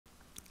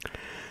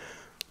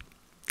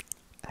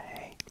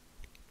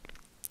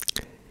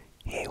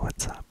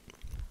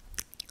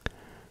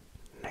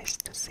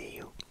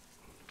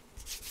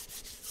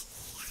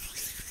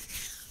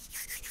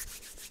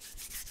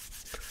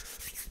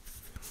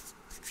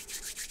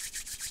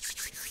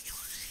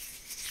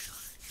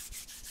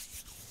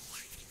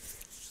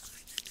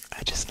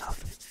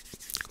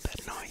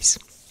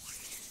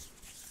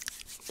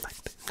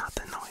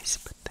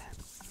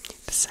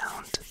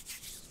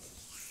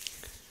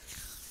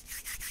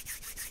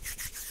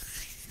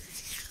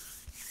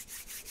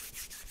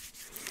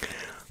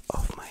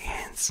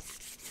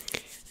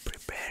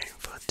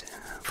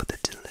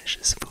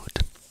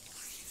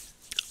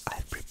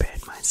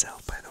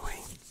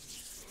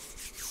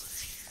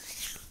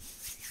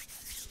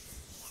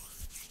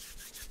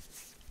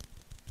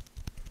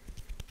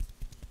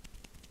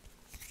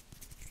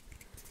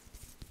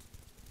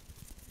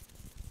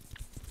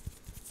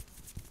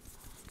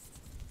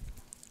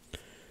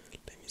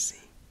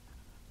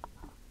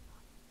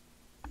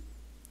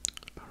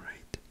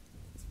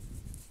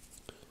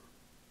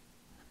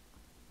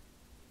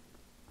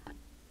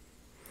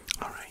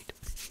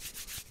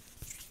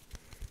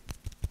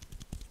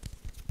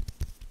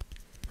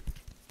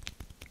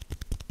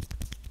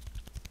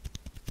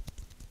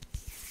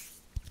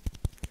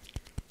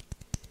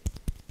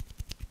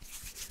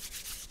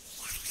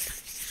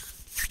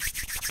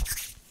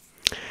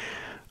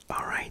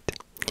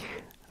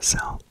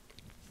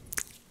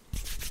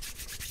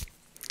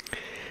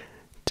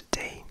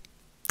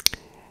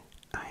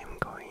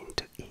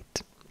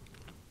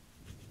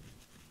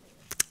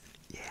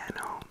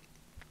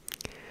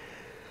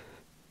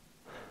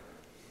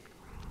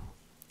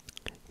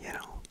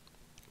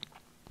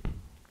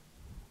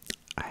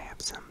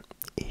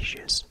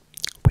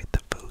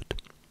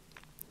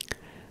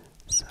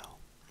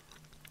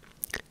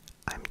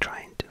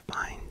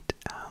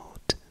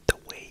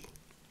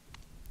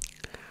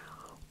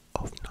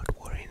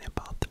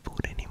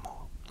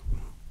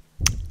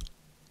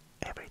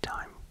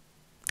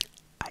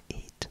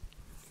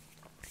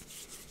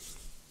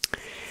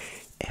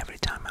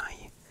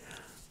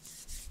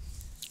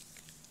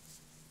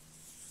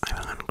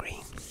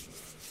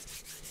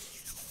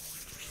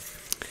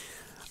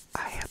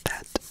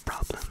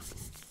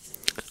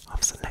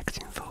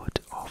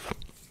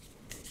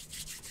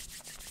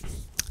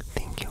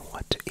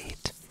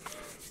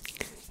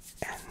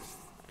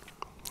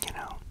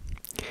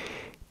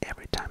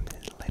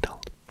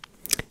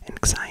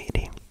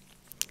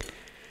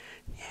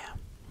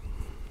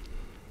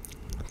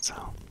So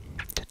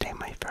today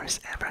my first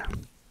ever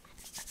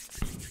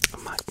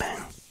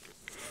mukbang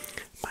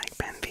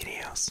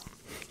videos.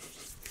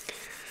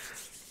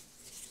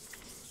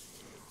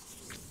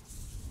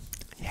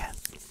 Yeah,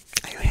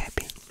 are you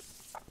happy?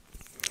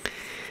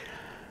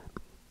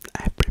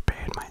 I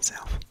prepared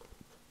myself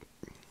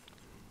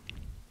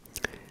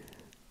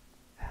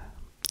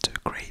two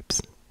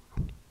grapes,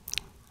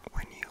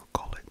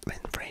 when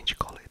French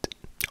call it,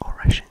 or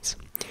Russians,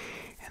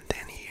 and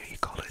then here you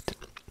call it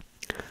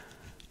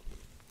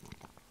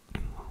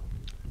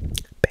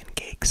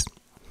pancakes,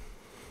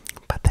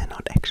 but they're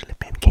not actually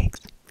pancakes.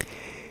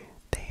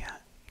 They are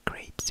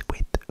grapes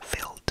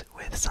filled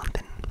with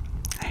something.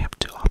 I have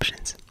two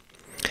options.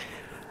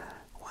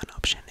 One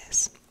option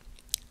is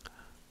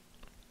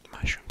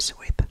mushrooms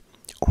with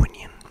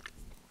onion,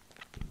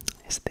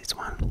 is this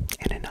one,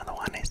 and another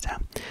one is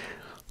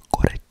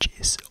cottage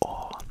cheese,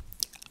 or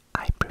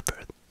I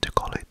prefer to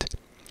call it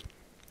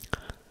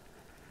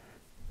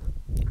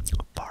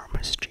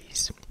farmer's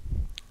cheese.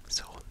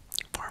 So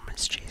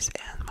farmer's cheese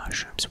and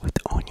mushrooms with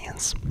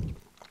onions,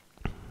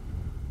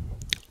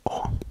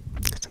 or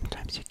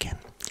sometimes you can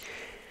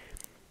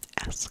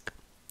ask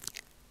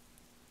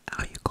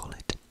how you call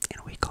it,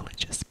 and we call it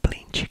just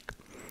plain chick.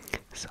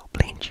 So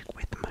plain chick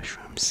with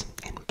mushrooms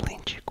and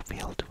plain chick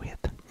filled with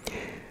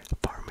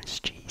farmer's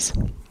cheese.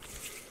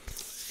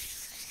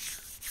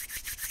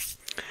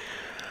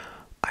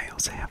 I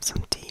also have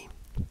some tea,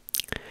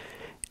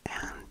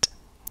 and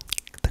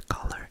the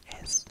color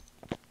is,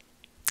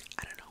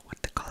 I don't know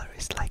what the color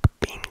is, like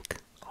pink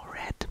or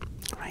red,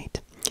 right?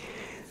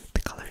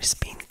 The color is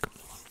pink.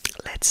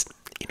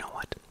 You know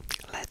what?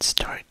 Let's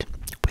start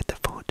with the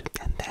food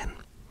and then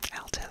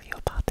I'll tell you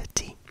about the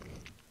tea.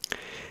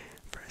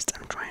 First,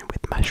 I'm trying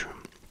with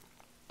mushroom.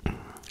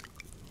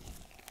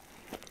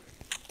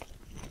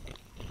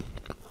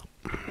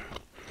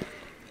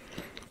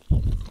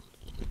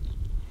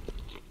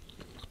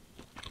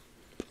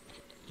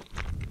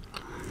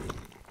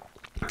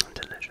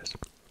 Delicious.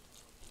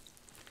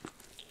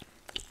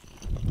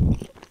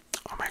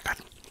 Oh my god.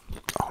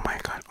 Oh my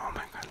god. Oh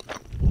my god.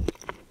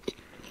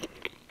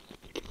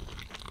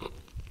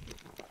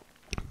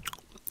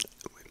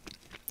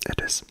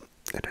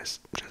 It is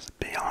just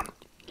beyond.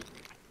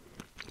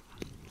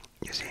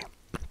 You see,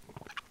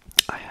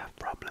 I have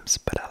problems,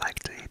 but I like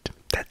to eat.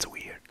 That's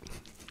weird.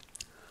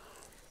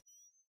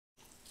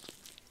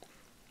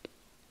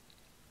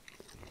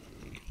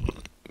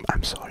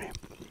 I'm sorry.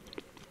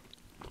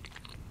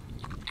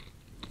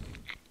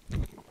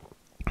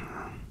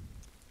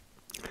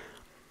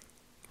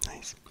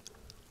 Nice.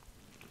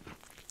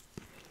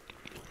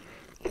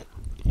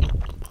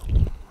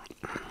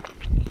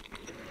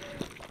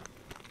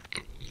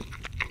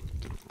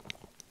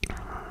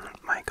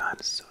 My god,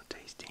 it's so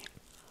tasty.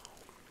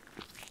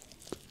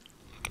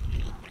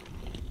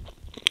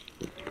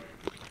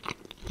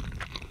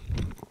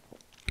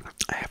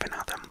 I have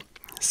another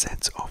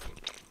set of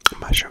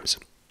mushrooms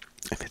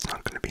if it's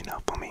not going to be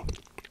enough for me,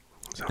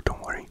 so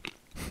don't worry.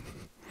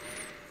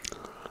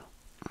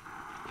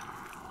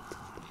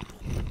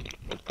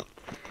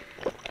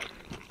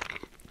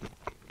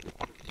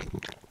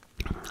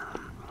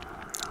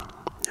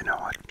 You know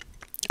what?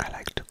 I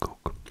like to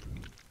cook.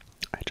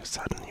 I just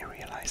suddenly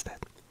realized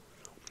that.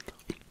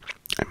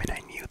 I mean, I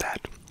knew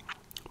that,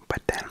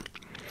 but then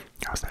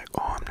I was like,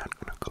 oh, I'm not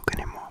gonna cook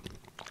anymore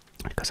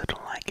because I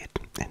don't like it,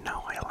 and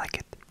now I like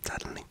it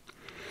suddenly.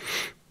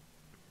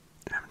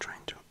 And I'm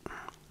trying to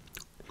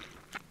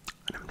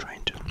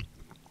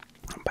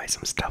buy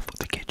some stuff for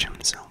the kitchen.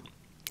 So,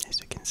 as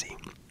you can see,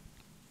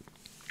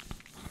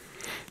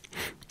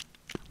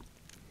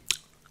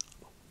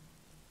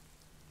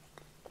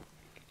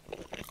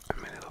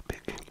 I'm a little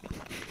picky.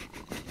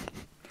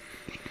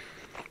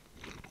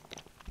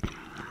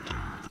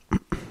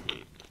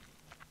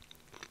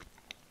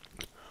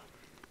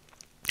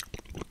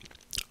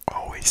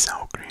 Always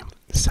sour cream.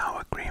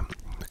 Sour cream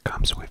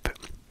comes with it.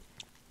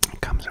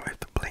 It comes with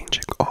the plain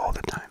chick all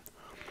the time.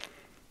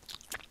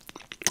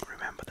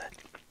 Remember that.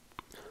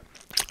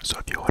 So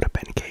if you order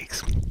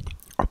pancakes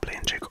or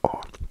plain chick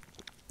or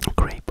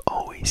grape,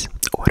 always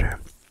order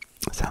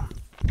some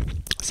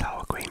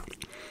sour cream.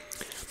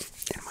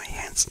 In my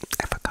hands,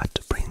 I forgot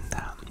to bring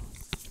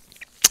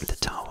the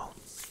towel.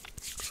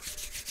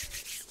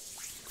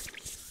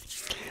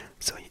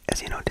 So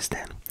as you notice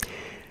then,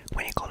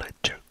 when you call it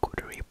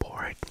charcuterie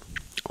board,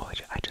 or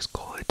I just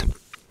call it,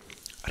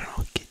 I don't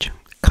know, kitchen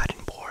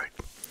cutting board,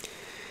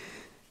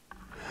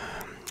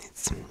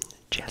 it's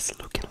just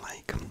looking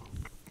like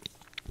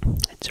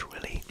it's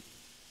really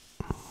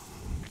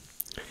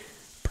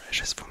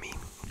precious for me.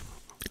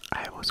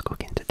 I was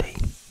cooking today.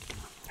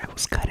 I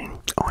was cutting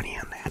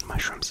onion and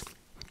mushrooms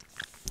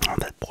on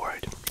that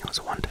board. It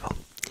was wonderful.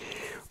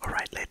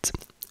 Alright, let's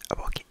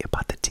talk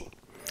about the tea.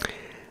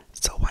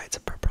 So why it's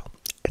purple?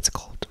 It's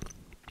called.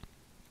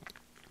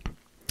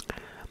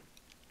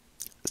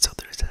 So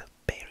there's a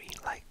berry,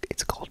 like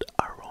it's called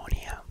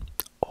aronia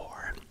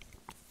or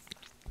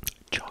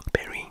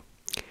chalkberry.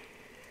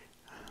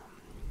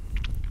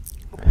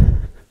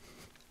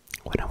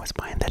 When I was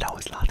buying that, I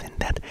was laughing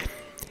that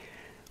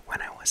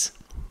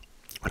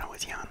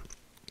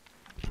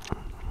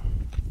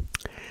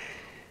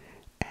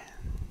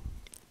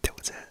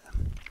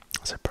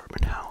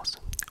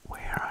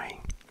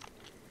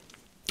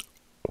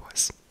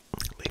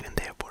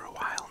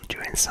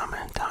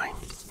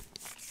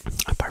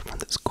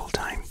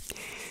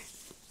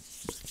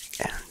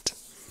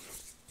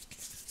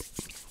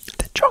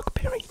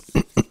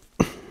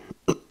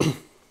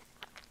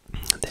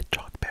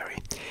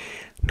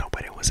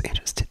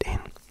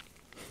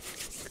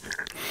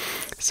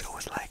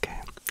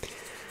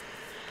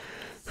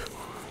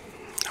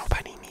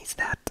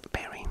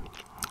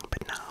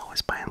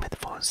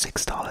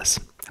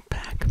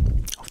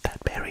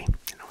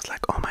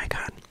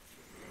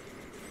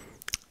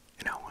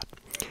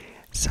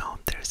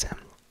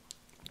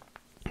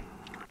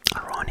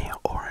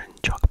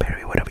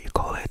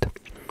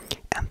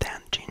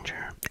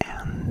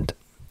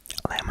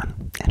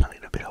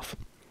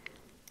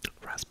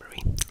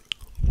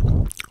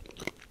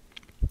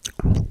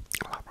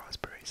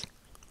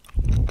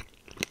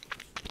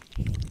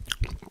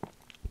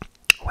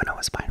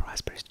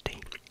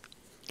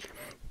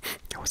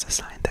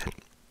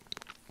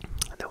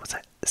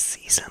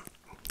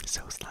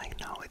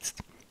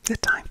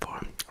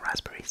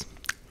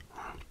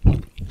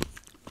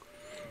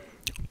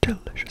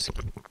delicious.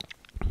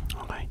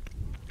 Alright,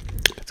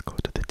 let's go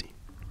to the tea.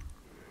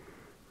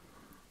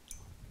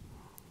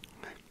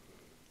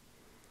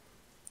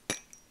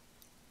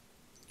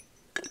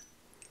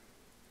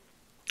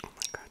 Oh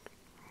my god,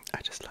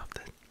 I just love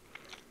the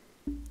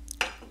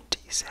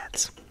tea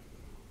sets.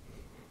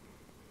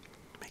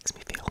 Makes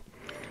me feel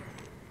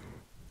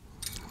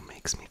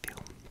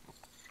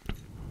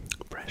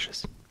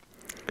precious.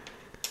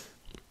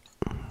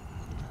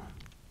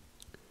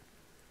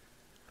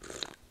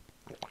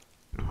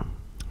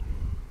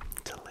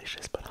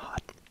 Delicious but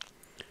hot.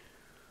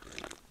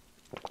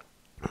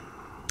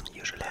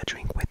 Usually I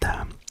drink with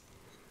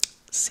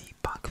sea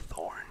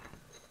buckthorn,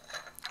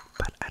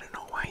 but I don't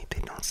know why they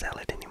don't sell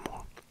it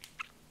anymore,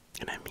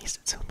 and I miss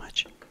it so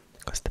much.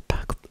 Because the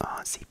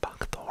sea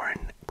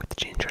buckthorn with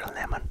ginger and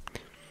lemon,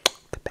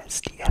 the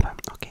best tea ever.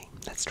 Okay,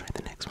 let's try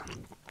the next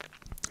one.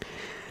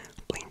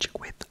 Plain chick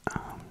with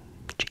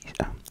cheese,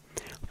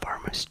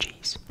 farmer's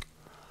cheese.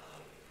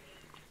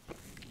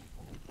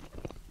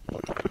 Oh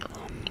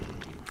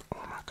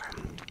my god,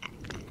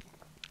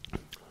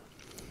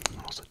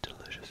 also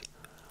delicious.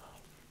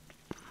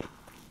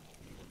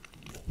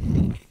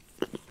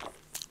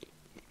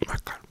 My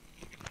god.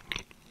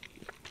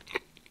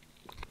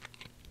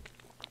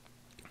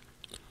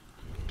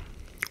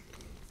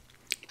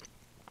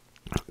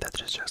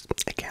 That is just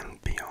again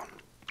beyond.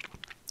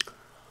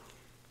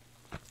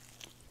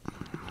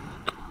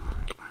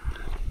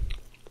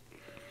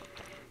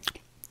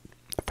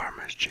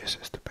 Farmer's cheese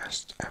is the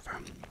best ever,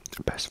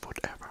 the best food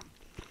ever.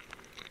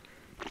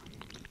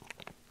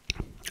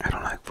 I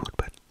don't like food,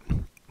 but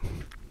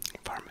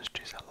farmer's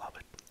cheese, I love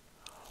it.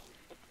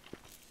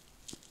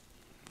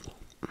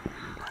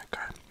 My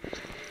god.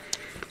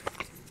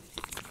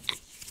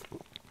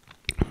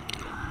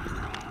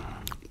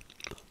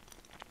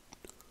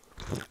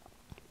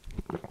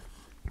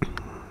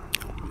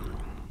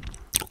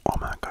 Oh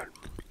my god,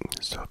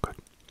 it's so good.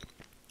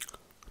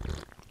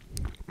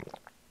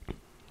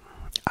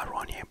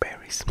 Aronia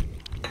berries.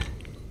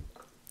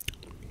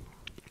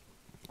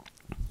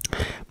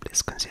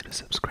 Please consider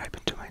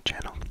subscribing to my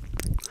channel.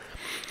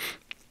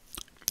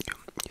 You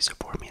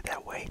support me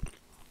that way,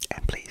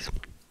 and please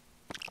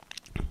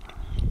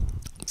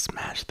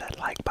smash that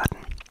like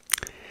button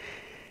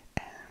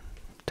and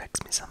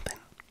text me something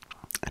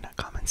in the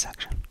comment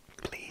section,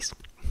 please.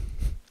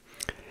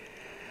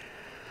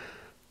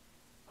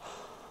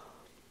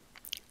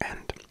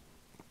 And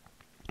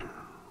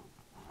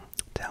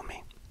tell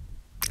me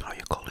how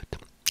you call it.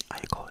 How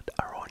you call it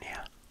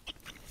aronia.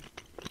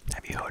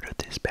 Have you heard of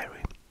this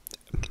berry?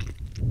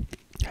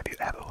 Have you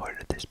ever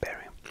heard of this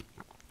berry?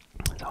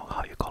 So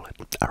how you call it?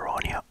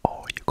 Aronia,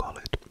 or you call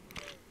it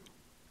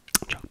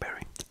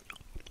chokeberry?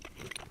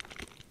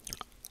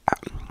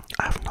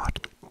 I've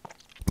not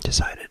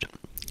decided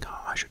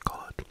how I should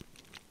call it.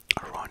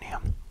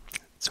 Aronia.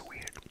 It's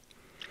weird.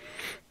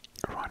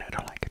 Aronia, I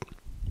don't like it.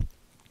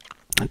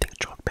 I think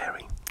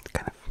chokeberry,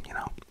 kind of, you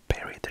know,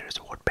 berry. There's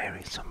a word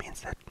berry, so it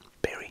means that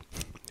berry.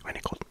 When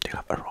you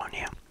have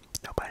aronia,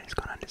 nobody's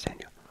gonna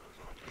understand you.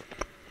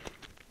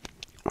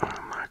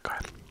 Oh my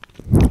god.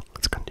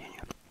 Let's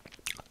continue.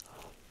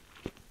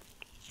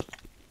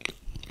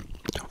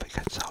 Don't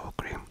forget sour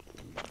cream.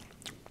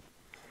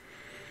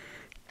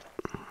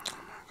 Oh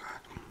my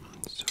god.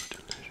 It's so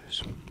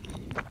delicious.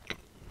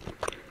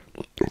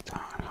 It's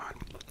hot,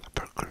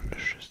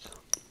 delicious.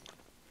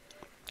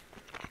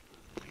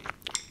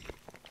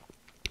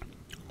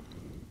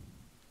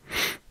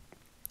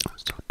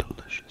 So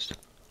delicious.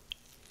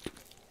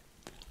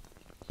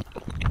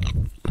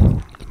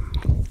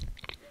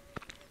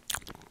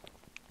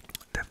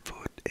 The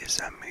food is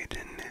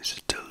amazing,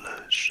 it's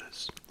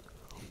delicious.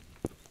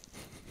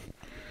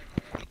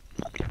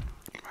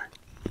 Right.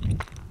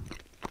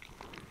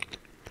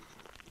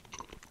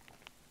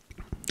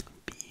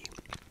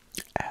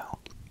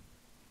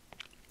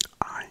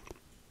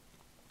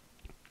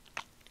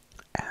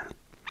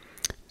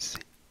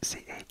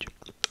 BLINCHIK.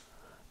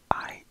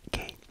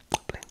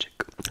 Blinchik.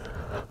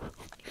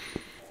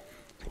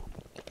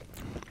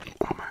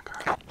 Oh my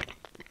god.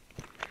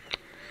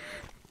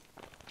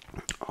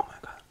 Oh my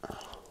god.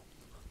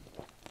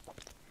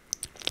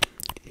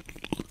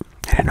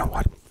 And you know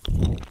what?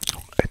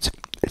 It's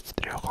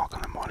 3 o'clock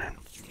in the morning.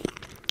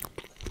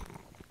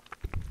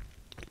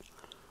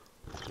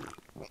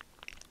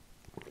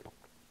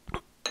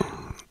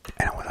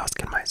 And I was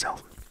asking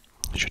myself,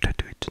 should I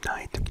do it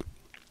tonight?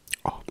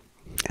 Or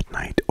at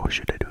night, or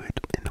should I do it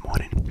in the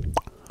morning?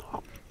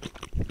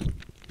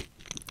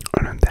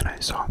 And then I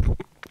saw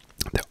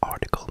the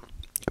article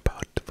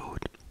about the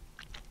food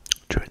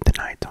during the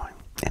night time,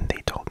 and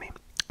they told me,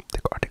 the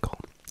article,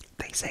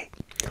 they say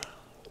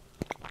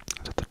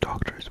that the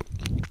doctors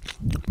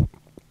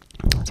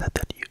said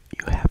that you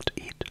have to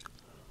eat.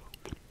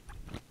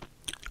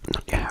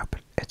 Not you have,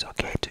 but it's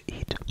okay to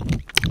eat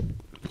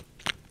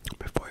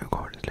before you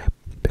go to sleep,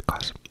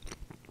 because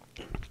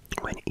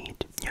when you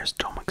eat, your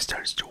stomach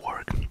starts to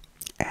work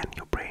and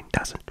your brain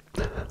doesn't.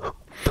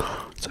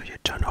 So you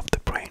turn off the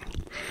brain,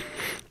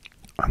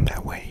 and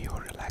that way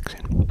you're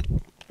relaxing.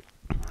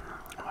 Oh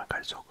my god,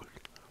 it's so good.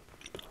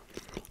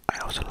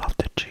 also love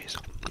the cheese.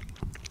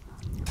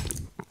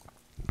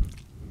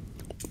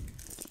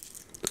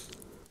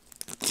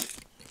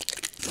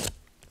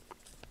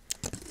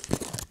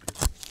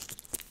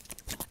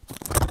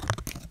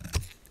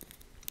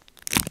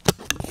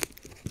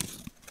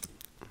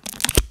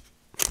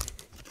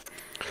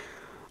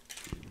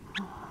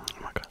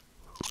 Oh my god.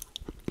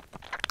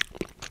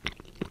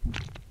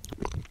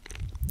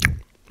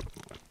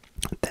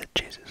 That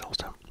cheese is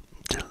also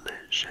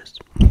delicious.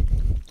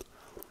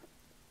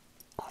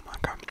 Oh my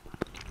god.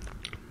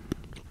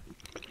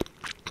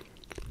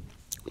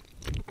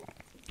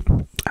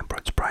 I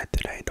brought Sprite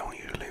today. I don't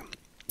usually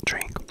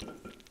drink,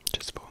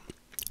 just for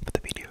the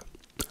video.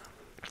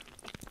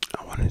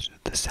 I wanted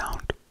the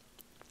sound.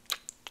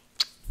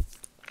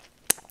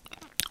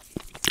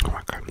 Oh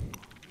my god.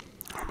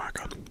 Oh my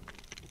god.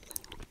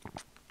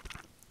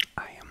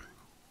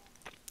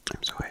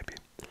 I'm so happy.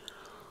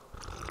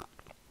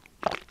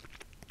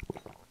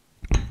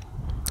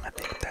 I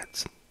think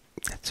that's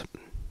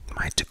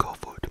my to-go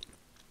food.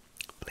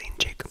 Plain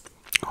chicken.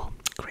 Oh,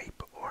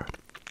 crepe or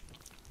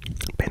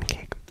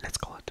pancake. Let's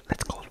call it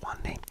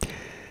one name.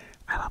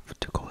 I love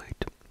to call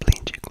it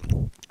plain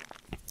chicken.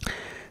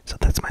 So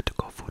that's my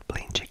to-go food,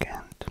 plain chicken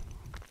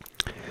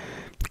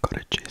and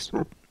cottage cheese.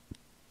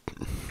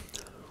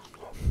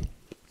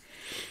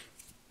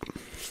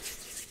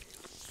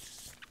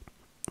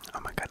 Oh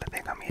my god, I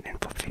think I'm eating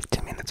for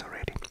 15 minutes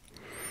already.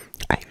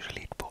 I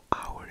usually eat for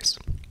hours.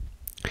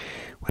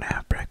 When I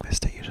have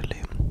breakfast, I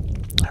usually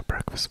have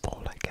breakfast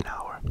for like an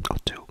hour or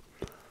two.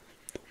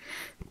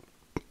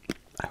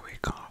 I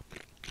wake up,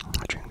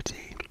 I drink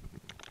tea,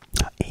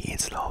 I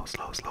eat slow.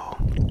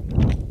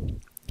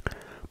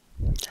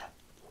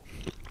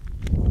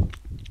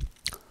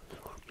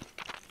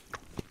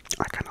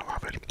 I kind of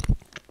love it.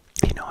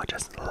 You know, I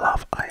just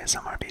love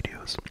ASMR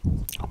videos.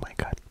 Oh my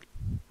god.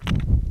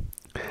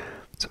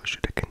 So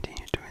should I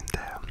continue doing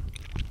the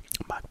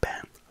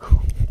mukbang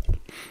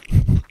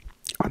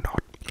or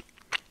not?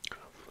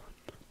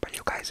 But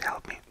you guys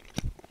help me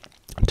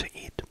to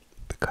eat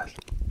because,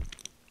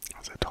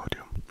 as I told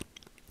you,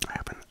 I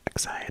have an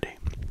anxiety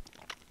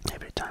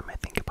every time I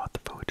think about the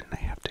food and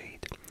I have to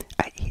eat.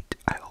 I eat.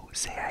 I always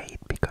say I eat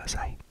because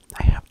I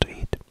have to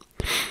eat,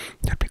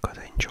 not because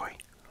I enjoy.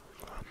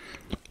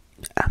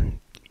 And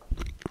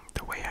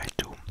the way I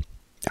do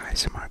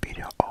ASMR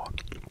video or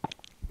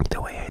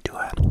the way I do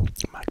a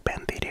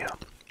mukbang video,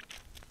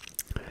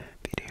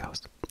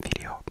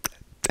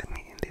 I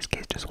mean in this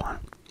case just one,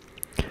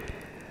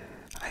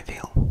 I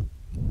feel,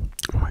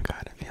 oh my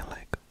god, I feel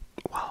like,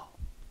 wow,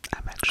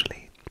 I'm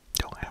actually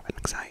don't have an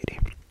anxiety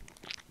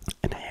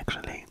and I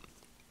actually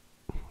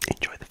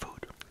enjoy the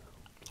food.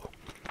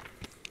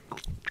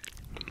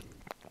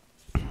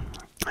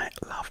 I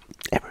love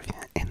everything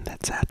in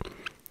that set.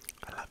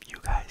 I love you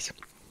guys.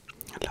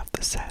 I love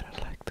the set.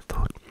 I